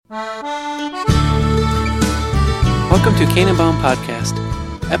Welcome to Canaan-Bound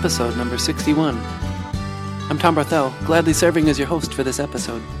Podcast, episode number 61. I'm Tom Barthel, gladly serving as your host for this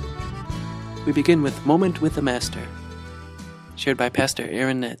episode. We begin with Moment with the Master, shared by Pastor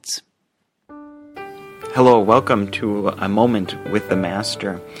Aaron Netz. Hello, welcome to A Moment with the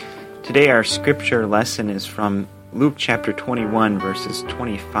Master. Today our scripture lesson is from Luke chapter 21, verses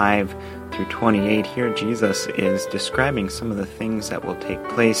 25 through 28. Here Jesus is describing some of the things that will take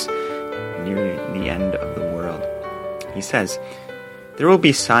place near the end of the world. He says, "There will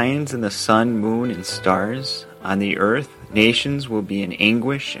be signs in the sun, moon, and stars. On the earth, nations will be in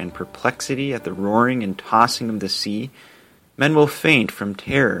anguish and perplexity at the roaring and tossing of the sea. Men will faint from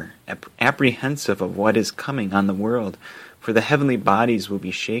terror, apprehensive of what is coming on the world, for the heavenly bodies will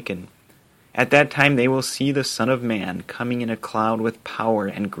be shaken. At that time they will see the Son of Man coming in a cloud with power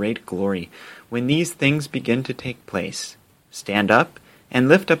and great glory. When these things begin to take place, stand up and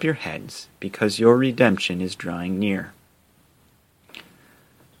lift up your heads, because your redemption is drawing near."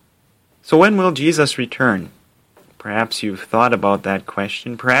 So when will Jesus return? Perhaps you've thought about that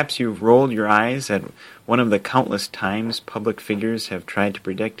question. Perhaps you've rolled your eyes at one of the countless times public figures have tried to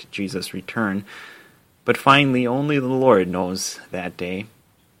predict Jesus' return. But finally, only the Lord knows that day.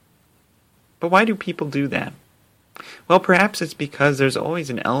 But why do people do that? Well, perhaps it's because there's always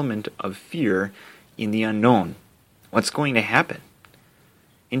an element of fear in the unknown. What's going to happen?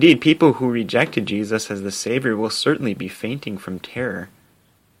 Indeed, people who rejected Jesus as the Savior will certainly be fainting from terror.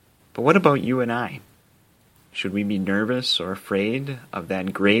 But what about you and I? Should we be nervous or afraid of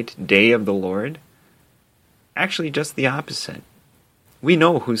that great day of the Lord? Actually, just the opposite. We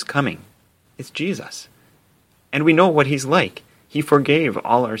know who's coming. It's Jesus. And we know what he's like. He forgave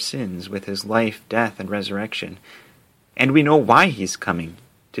all our sins with his life, death, and resurrection. And we know why he's coming,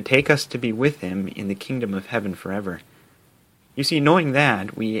 to take us to be with him in the kingdom of heaven forever. You see, knowing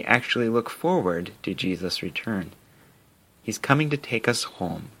that, we actually look forward to Jesus' return. He's coming to take us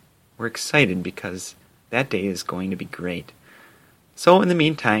home. We're excited because that day is going to be great. So in the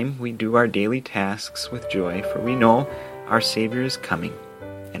meantime, we do our daily tasks with joy, for we know our Savior is coming,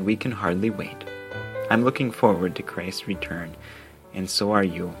 and we can hardly wait. I'm looking forward to Christ's return, and so are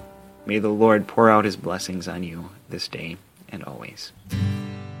you. May the Lord pour out his blessings on you this day and always.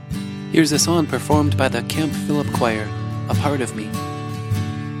 Here's a song performed by the Camp Philip Choir, "A Part of Me."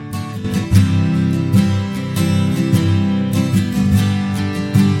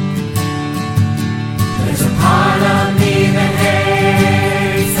 There's a part of me that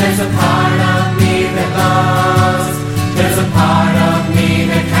hates, there's a part of me that loves, there's a part of me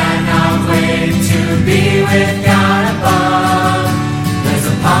that cannot wait to be with God above. There's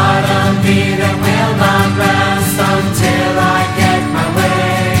a part of me that will not rest until I get my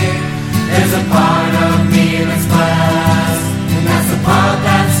way. There's a part of me that's blessed, and that's the part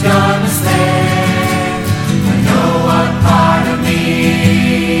that's gonna stay. I know what part of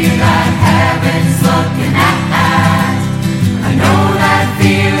me that heaven's looking at. I know that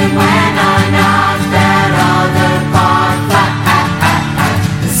feeling when I knock that other part.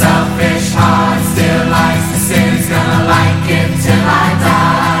 The selfish heart still likes the sin's gonna like it till I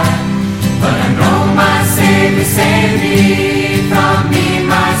die. But I know my Savior saved me from me,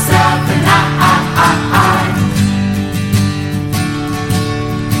 myself, and I.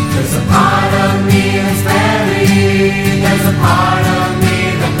 There's a part of me that's buried, there's a part of me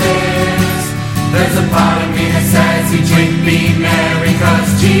that lives. There's a part of me that says, "You drink, be merry, 'cause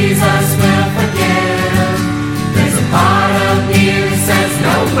Jesus will forgive." There's a part of me that says,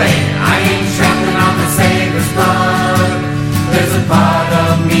 "No way, I ain't trampling on the Savior's blood." There's a part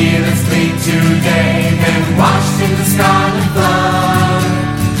of me that's clean today, been washed in the scarlet flood.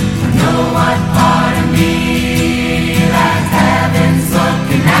 I know what part of me that heaven's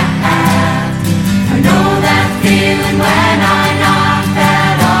looking at. I know that feeling when I knock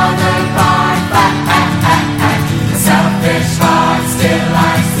that other part. The selfish heart still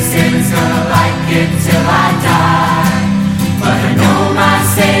likes the sin's gonna lie.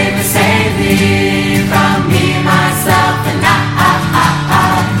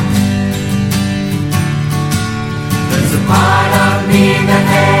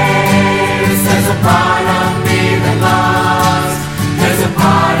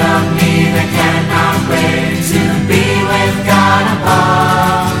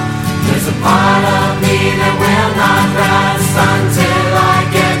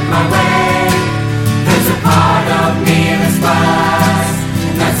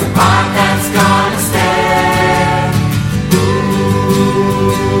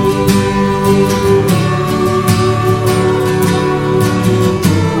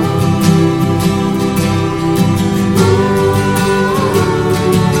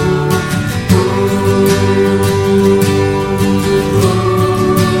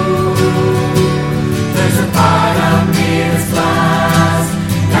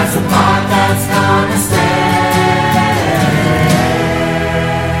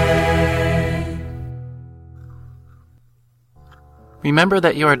 Remember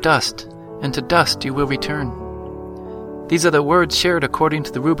that you are dust, and to dust you will return. These are the words shared according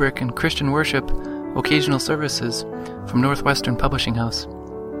to the rubric in Christian Worship Occasional Services from Northwestern Publishing House.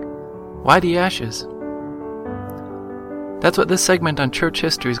 Why the ashes? That's what this segment on church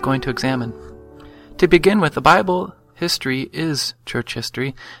history is going to examine. To begin with, the Bible history is church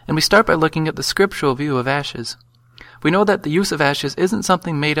history, and we start by looking at the scriptural view of ashes. We know that the use of ashes isn't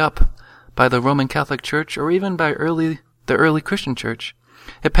something made up by the Roman Catholic Church or even by the early Christian Church.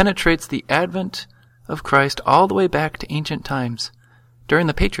 It penetrates the advent of Christ all the way back to ancient times, during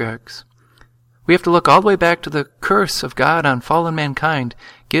the patriarchs. We have to look all the way back to the curse of God on fallen mankind,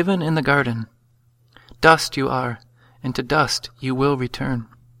 given in the garden. Dust you are, and to dust you will return.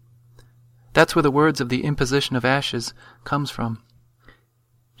 That's where the words of the imposition of ashes comes from.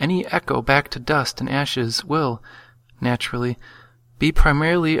 Any echo back to dust and ashes will, naturally, be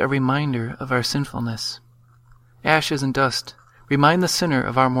primarily a reminder of our sinfulness. Ashes and dust remind the sinner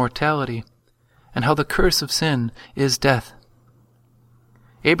of our mortality, and how the curse of sin is death.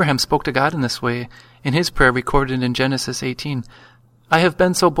 Abraham spoke to God in this way in his prayer recorded in Genesis 18. I have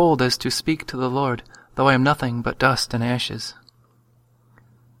been so bold as to speak to the Lord, though I am nothing but dust and ashes.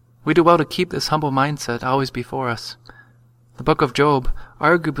 We do well to keep this humble mindset always before us. The book of Job,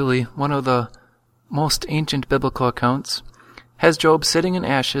 arguably one of the most ancient biblical accounts, has Job sitting in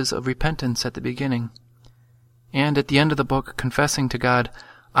ashes of repentance at the beginning, and at the end of the book confessing to God,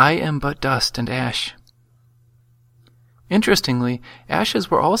 I am but dust and ash. Interestingly,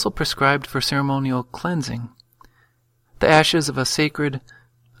 ashes were also prescribed for ceremonial cleansing. The ashes of a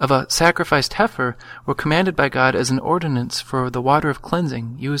sacrificed heifer were commanded by God as an ordinance for the water of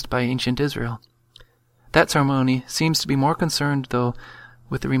cleansing used by ancient Israel. That ceremony seems to be more concerned, though,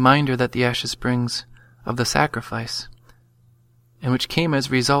 with the reminder that the ashes brings of the sacrifice, and which came as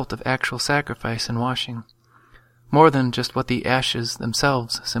a result of actual sacrifice and washing, more than just what the ashes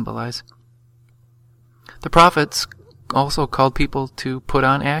themselves symbolize. The prophets also called people to put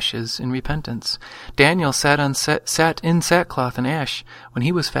on ashes in repentance. Daniel sat in sackcloth and ash when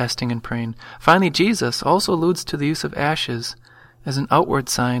he was fasting and praying. Finally, Jesus also alludes to the use of ashes as an outward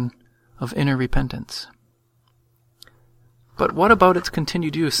sign of inner repentance. But what about its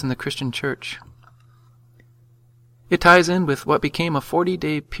continued use in the Christian church? It ties in with what became a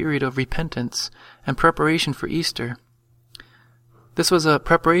 40-day period of repentance and preparation for Easter. This was a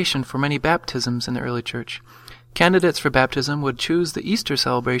preparation for many baptisms in the early church. Candidates for baptism would choose the Easter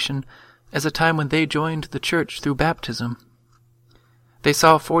celebration as a time when they joined the church through baptism. They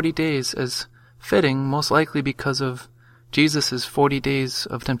saw 40 days as fitting, most likely because of Jesus' 40 days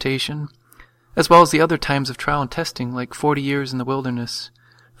of temptation, as well as the other times of trial and testing, like 40 years in the wilderness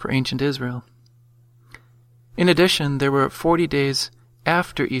for ancient Israel. In addition, there were 40 days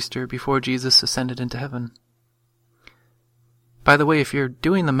after Easter before Jesus ascended into heaven. By the way, if you're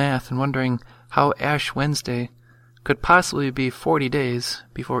doing the math and wondering how Ash Wednesday could possibly be 40 days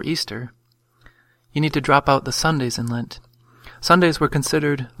before Easter, you need to drop out the Sundays in Lent. Sundays were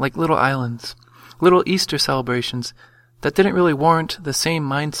considered like little islands, little Easter celebrations that didn't really warrant the same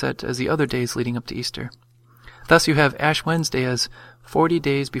mindset as the other days leading up to Easter. Thus you have Ash Wednesday as 40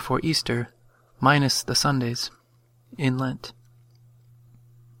 days before Easter, minus the Sundays in Lent.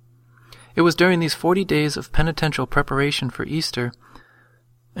 It was during these 40 days of penitential preparation for Easter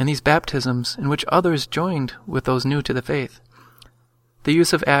and these baptisms in which others joined with those new to the faith. The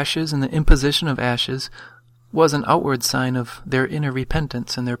use of ashes and the imposition of ashes was an outward sign of their inner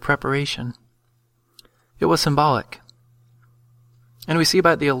repentance and their preparation. It was symbolic. And we see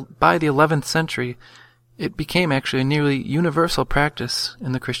by the 11th century, it became actually a nearly universal practice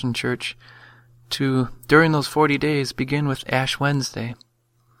in the Christian church to, during those 40 days, begin with Ash Wednesday,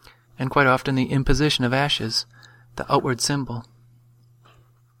 and quite often the imposition of ashes, the outward symbol.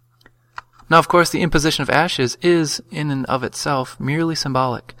 Now, of course, the imposition of ashes is, in and of itself, merely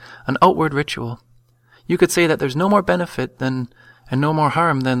symbolic, an outward ritual. You could say that there's no more benefit and no more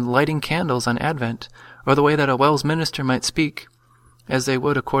harm than lighting candles on Advent, or the way that a WELS minister might speak, as they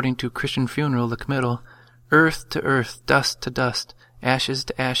would according to Christian funeral, the committal, earth to earth, dust to dust, ashes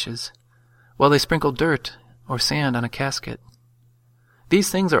to ashes, while they sprinkle dirt or sand on a casket. These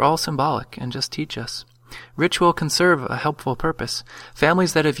things are all symbolic and just teach us. Ritual can serve a helpful purpose.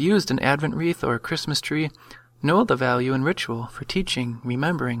 Families that have used an Advent wreath or a Christmas tree know the value in ritual for teaching,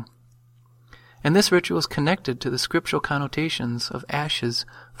 remembering. And this ritual is connected to the scriptural connotations of ashes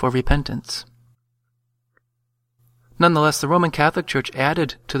for repentance. Nonetheless, the Roman Catholic Church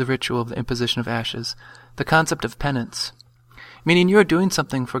added to the ritual of the imposition of ashes the concept of penance, meaning you are doing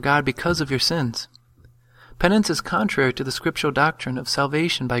something for God because of your sins. Penance is contrary to the scriptural doctrine of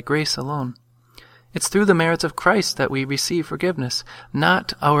salvation by grace alone. It's through the merits of Christ that we receive forgiveness,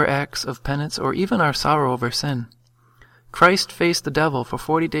 not our acts of penance or even our sorrow over sin. Christ faced the devil for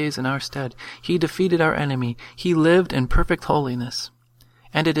 40 days in our stead. He defeated our enemy. He lived in perfect holiness.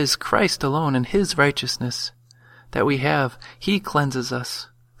 And it is Christ alone and his righteousness that we have. He cleanses us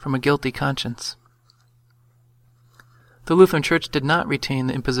from a guilty conscience. The Lutheran Church did not retain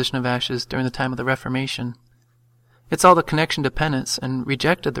the imposition of ashes during the time of the Reformation. It saw the connection to penance and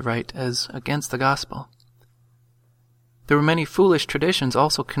rejected the rite as against the gospel. There were many foolish traditions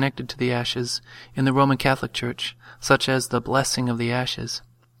also connected to the ashes in the Roman Catholic Church, such as the blessing of the ashes.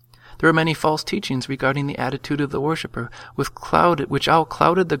 There were many false teachings regarding the attitude of the worshiper, which all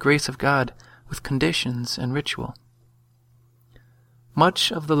clouded the grace of God with conditions and ritual.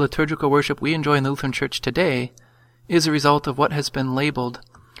 Much of the liturgical worship we enjoy in the Lutheran Church today is a result of what has been labeled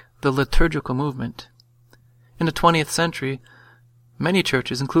the liturgical movement. In the 20th century, many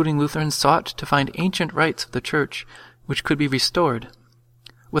churches, including Lutherans, sought to find ancient rites of the Church which could be restored,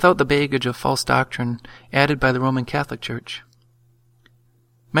 without the baggage of false doctrine added by the Roman Catholic Church.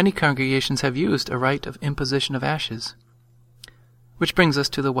 Many congregations have used a rite of imposition of ashes. Which brings us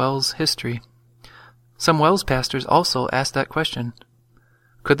to the WELS history. Some WELS pastors also asked that question.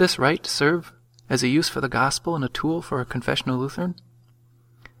 Could this rite serve as a use for the gospel and a tool for a confessional Lutheran?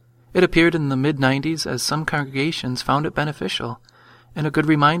 It appeared in the mid-90s as some congregations found it beneficial and a good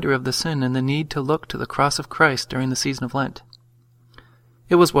reminder of the sin and the need to look to the cross of Christ during the season of Lent.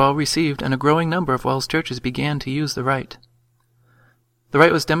 It was well received, and a growing number of WELS churches began to use the rite. The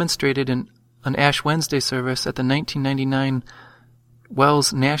rite was demonstrated in an Ash Wednesday service at the 1999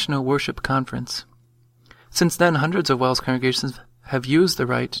 WELS National Worship Conference. Since then, hundreds of WELS congregations have used the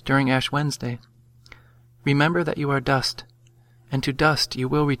rite during Ash Wednesday. Remember that you are dust, and to dust you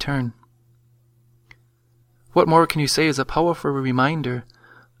will return. What more can you say is a powerful reminder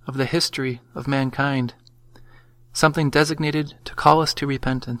of the history of mankind, something designated to call us to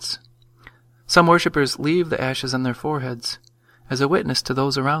repentance. Some worshippers leave the ashes on their foreheads as a witness to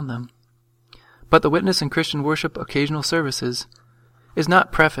those around them. But the witness in Christian worship occasional services is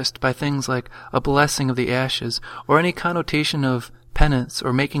not prefaced by things like a blessing of the ashes or any connotation of penance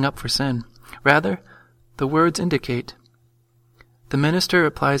or making up for sin. Rather, the words indicate the minister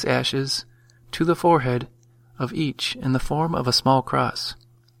applies ashes to the forehead of each in the form of a small cross.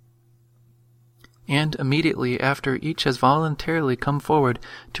 And immediately after each has voluntarily come forward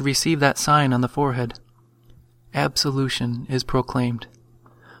to receive that sign on the forehead, absolution is proclaimed.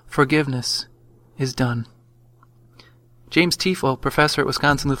 Forgiveness is done. James Tiefel, professor at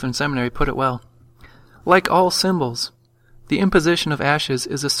Wisconsin Lutheran Seminary, put it well. Like all symbols, the imposition of ashes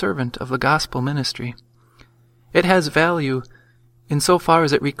is a servant of the gospel ministry. It has value insofar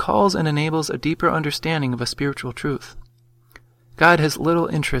as it recalls and enables a deeper understanding of a spiritual truth. God has little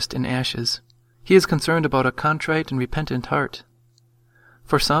interest in ashes. He is concerned about a contrite and repentant heart.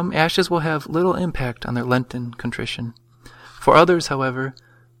 For some, ashes will have little impact on their Lenten contrition. For others, however,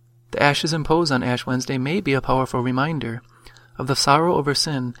 the ashes imposed on Ash Wednesday may be a powerful reminder of the sorrow over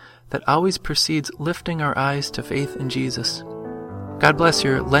sin that always precedes lifting our eyes to faith in Jesus. God bless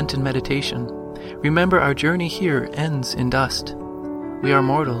your Lenten meditation. Remember, our journey here ends in dust. We are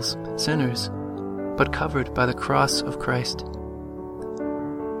mortals, sinners, but covered by the cross of Christ.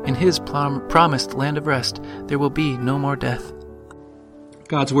 In his promised land of rest, there will be no more death.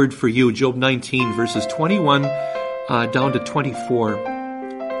 God's word for you, Job 19, verses 21 down to 24.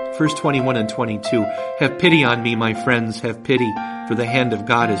 Verse 21 and 22. Have pity on me, my friends, have pity, for the hand of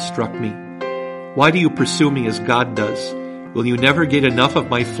God has struck me. Why do you pursue me as God does? Will you never get enough of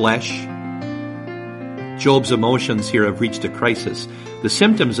my flesh? Job's emotions here have reached a crisis. The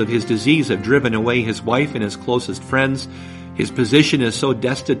symptoms of his disease have driven away his wife and his closest friends. His position is so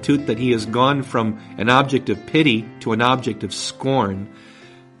destitute that he has gone from an object of pity to an object of scorn.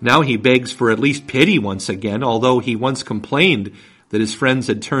 Now he begs for at least pity once again, although he once complained that his friends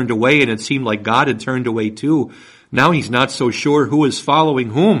had turned away and it seemed like God had turned away too. Now he's not so sure who is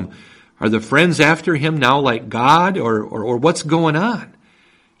following whom. Are the friends after him now like God, or what's going on?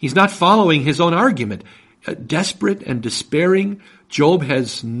 He's not following his own argument. Desperate and despairing, Job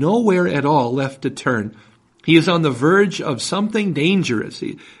has nowhere at all left to turn. He is on the verge of something dangerous,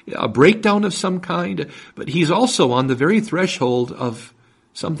 a breakdown of some kind, but he's also on the very threshold of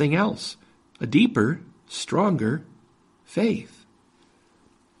something else, a deeper, stronger faith.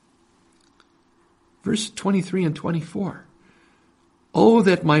 Verse 23 and 24. Oh,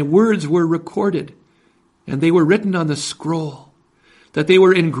 that my words were recorded, and they were written on the scroll, that they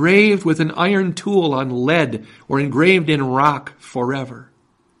were engraved with an iron tool on lead, or engraved in rock forever.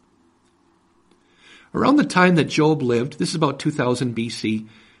 Around the time that Job lived, this is about 2000 BC,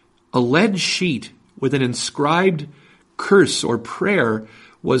 a lead sheet with an inscribed curse or prayer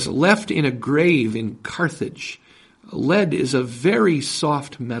was left in a grave in Carthage. Lead is a very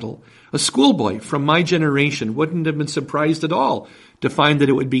soft metal. A schoolboy from my generation wouldn't have been surprised at all to find that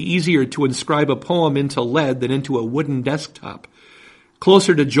it would be easier to inscribe a poem into lead than into a wooden desktop.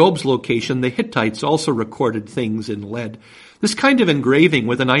 Closer to Job's location, the Hittites also recorded things in lead. This kind of engraving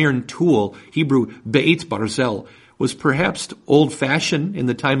with an iron tool, Hebrew be'et barzel, was perhaps old-fashioned in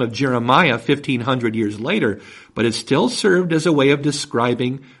the time of Jeremiah 1,500 years later, but it still served as a way of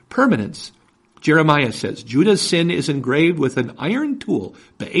describing permanence. Jeremiah says, Judah's sin is engraved with an iron tool,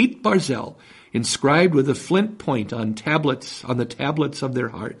 be'et barzel, inscribed with a flint point on the tablets of their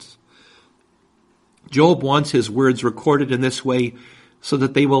hearts. Job wants his words recorded in this way so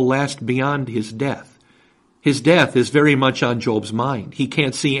that they will last beyond his death. His death is very much on Job's mind. He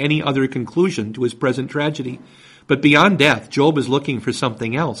can't see any other conclusion to his present tragedy. But beyond death, Job is looking for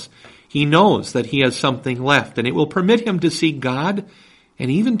something else. He knows that he has something left, and it will permit him to see God and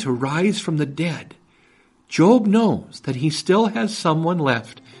even to rise from the dead. Job knows that he still has someone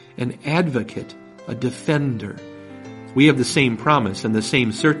left, an advocate, a defender. We have the same promise and the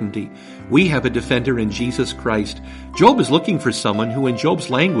same certainty. We have a defender in Jesus Christ. Job is looking for someone who in Job's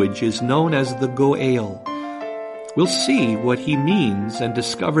language is known as the Goel. We'll see what he means and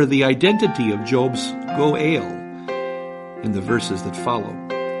discover the identity of Job's Goel in the verses that follow.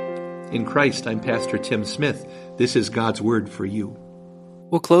 In Christ, I'm Pastor Tim Smith. This is God's Word for you.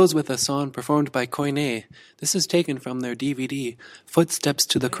 We'll close with a song performed by Koine. This is taken from their DVD, Footsteps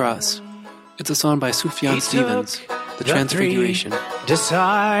to the Cross. It's a song by Sufjan Stevens, The Transfiguration.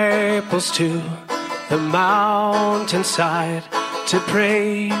 Disciples to the mountainside to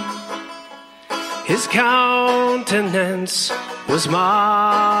pray. His countenance was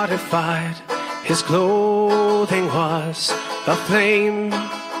modified. His clothing was a flame.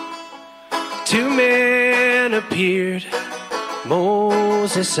 Two men appeared,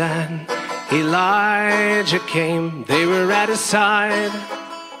 Moses and Elijah came. They were at his side.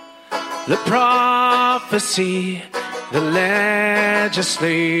 The prophecy, the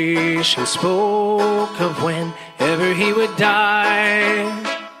legislation spoke of whenever he would die.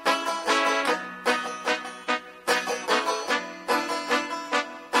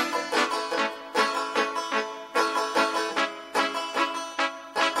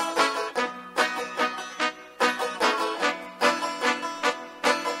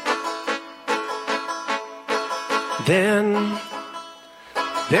 Then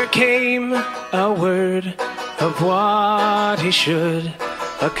there came a word of what he should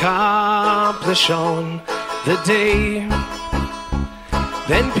accomplish on the day.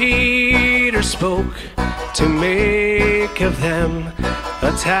 Then Peter spoke to make of them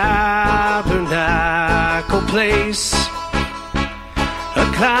a tabernacle place. A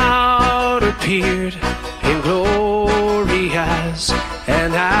cloud appeared in glory as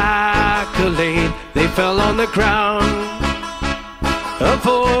an accolade. They fell on the ground. A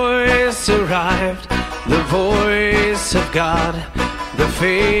voice arrived, the voice of God, the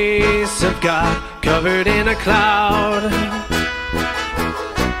face of God covered in a cloud.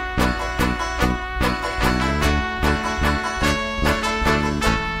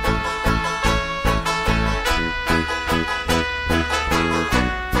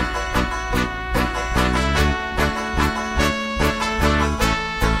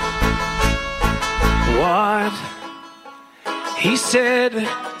 What he said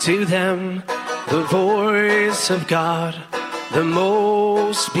to them, the voice of God, the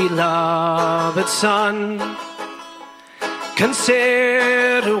most beloved Son.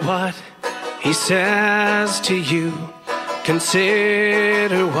 Consider what he says to you.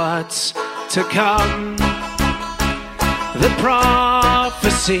 Consider what's to come. The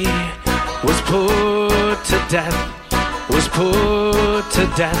prophecy was put to death, was put to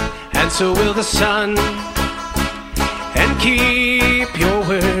death, and so will the Son. And keep your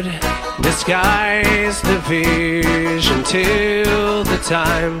word, disguise the vision till the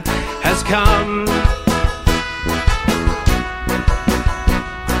time has come.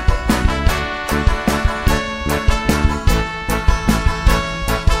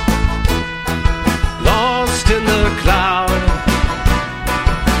 Lost in the cloud,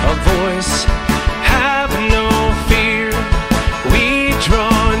 a voice, have no fear, we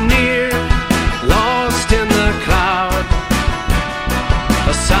draw near. Lost in the cloud,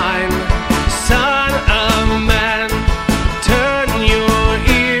 a sign, Son of Man, turn your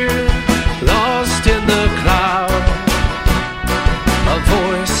ear. Lost in the cloud, a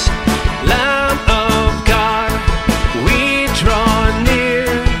voice, Lamb of God, we draw near.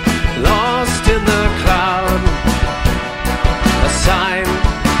 Lost in the cloud, a sign,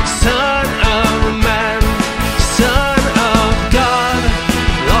 Son of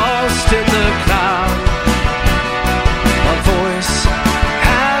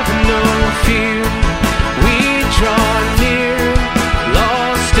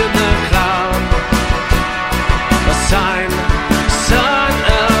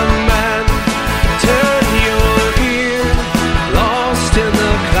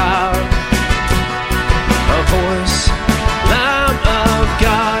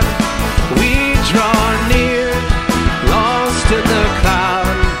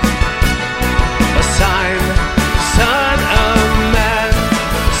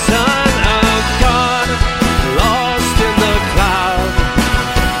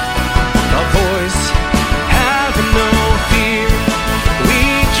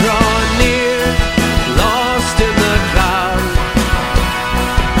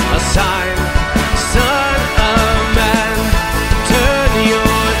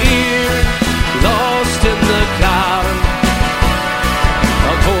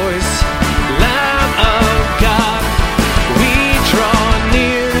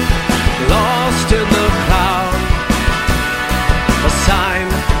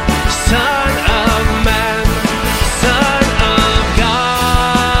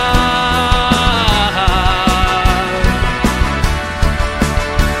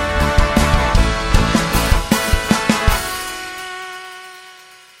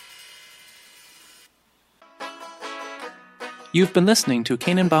You've been listening to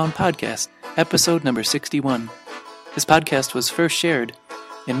Canaan Bound Podcast, episode number 61. This podcast was first shared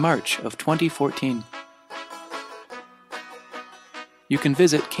in March of 2014. You can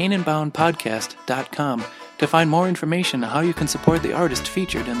visit CanaanBoundPodcast.com to find more information on how you can support the artist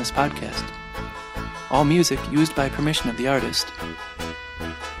featured in this podcast. All music used by permission of the artist.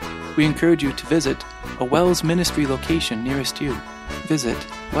 We encourage you to visit a Wells Ministry location nearest you. Visit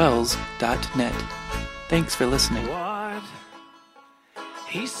wells.net. Thanks for listening. What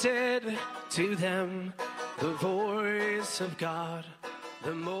he said to them, the voice of God,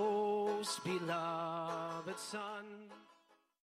 the most beloved Son.